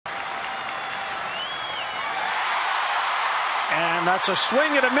And that's a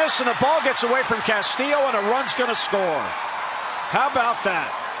swing and a miss, and the ball gets away from Castillo, and a run's going to score. How about that?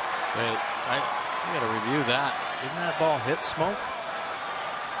 Wait, I got to review that. Didn't that ball hit Smoak?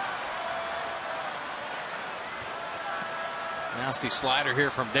 Nasty slider here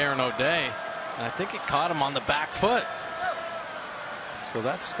from Darren O'Day, and I think it caught him on the back foot. So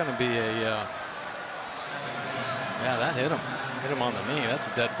that's going to be a yeah, that hit him on the knee. That's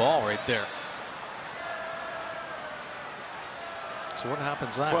a dead ball right there. So what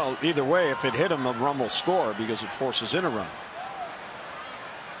happens now? Well, either way, if it hit him, the run will score because it forces in a run.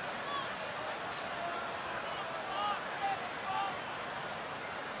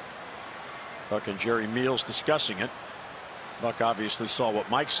 Buck and Jerry Meals discussing it. Buck obviously saw what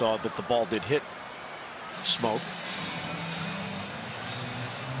Mike saw, that the ball did hit Smoak.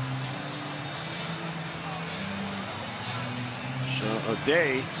 So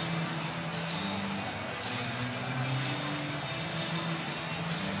O'Day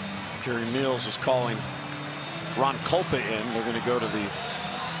Jerry Meals is calling Ron Culpa in. They're going to go to the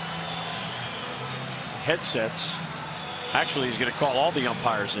headsets. Actually, he's going to call all the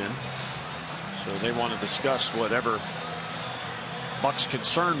umpires in. So they want to discuss whatever Buck's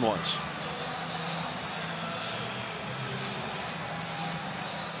concern was.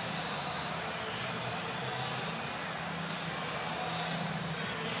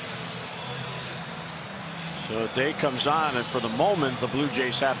 So Day comes on, and for the moment the Blue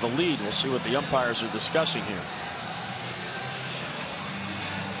Jays have the lead. We'll see what the umpires are discussing here.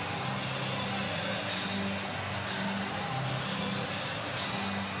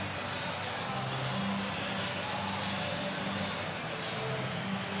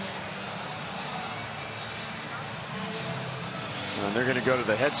 And they're going to go to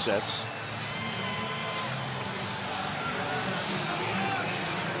the headsets.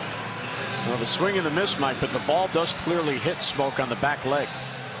 Well, the swing and the miss, Mike, but the ball does clearly hit Smoak on the back leg.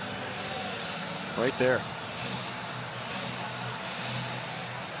 Right there.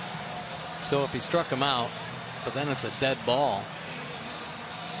 So if he struck him out, but then it's a dead ball.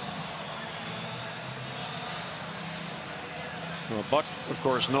 Well, Buck, of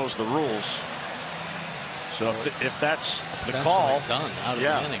course, knows the rules. So if that's the call, done out of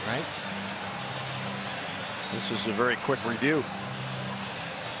the inning, right? This is a very quick review.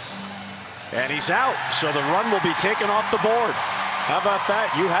 And he's out, so the run will be taken off the board. How about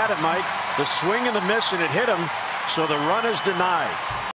that? You had it, Mike. The swing and the miss, and it hit him, so the run is denied.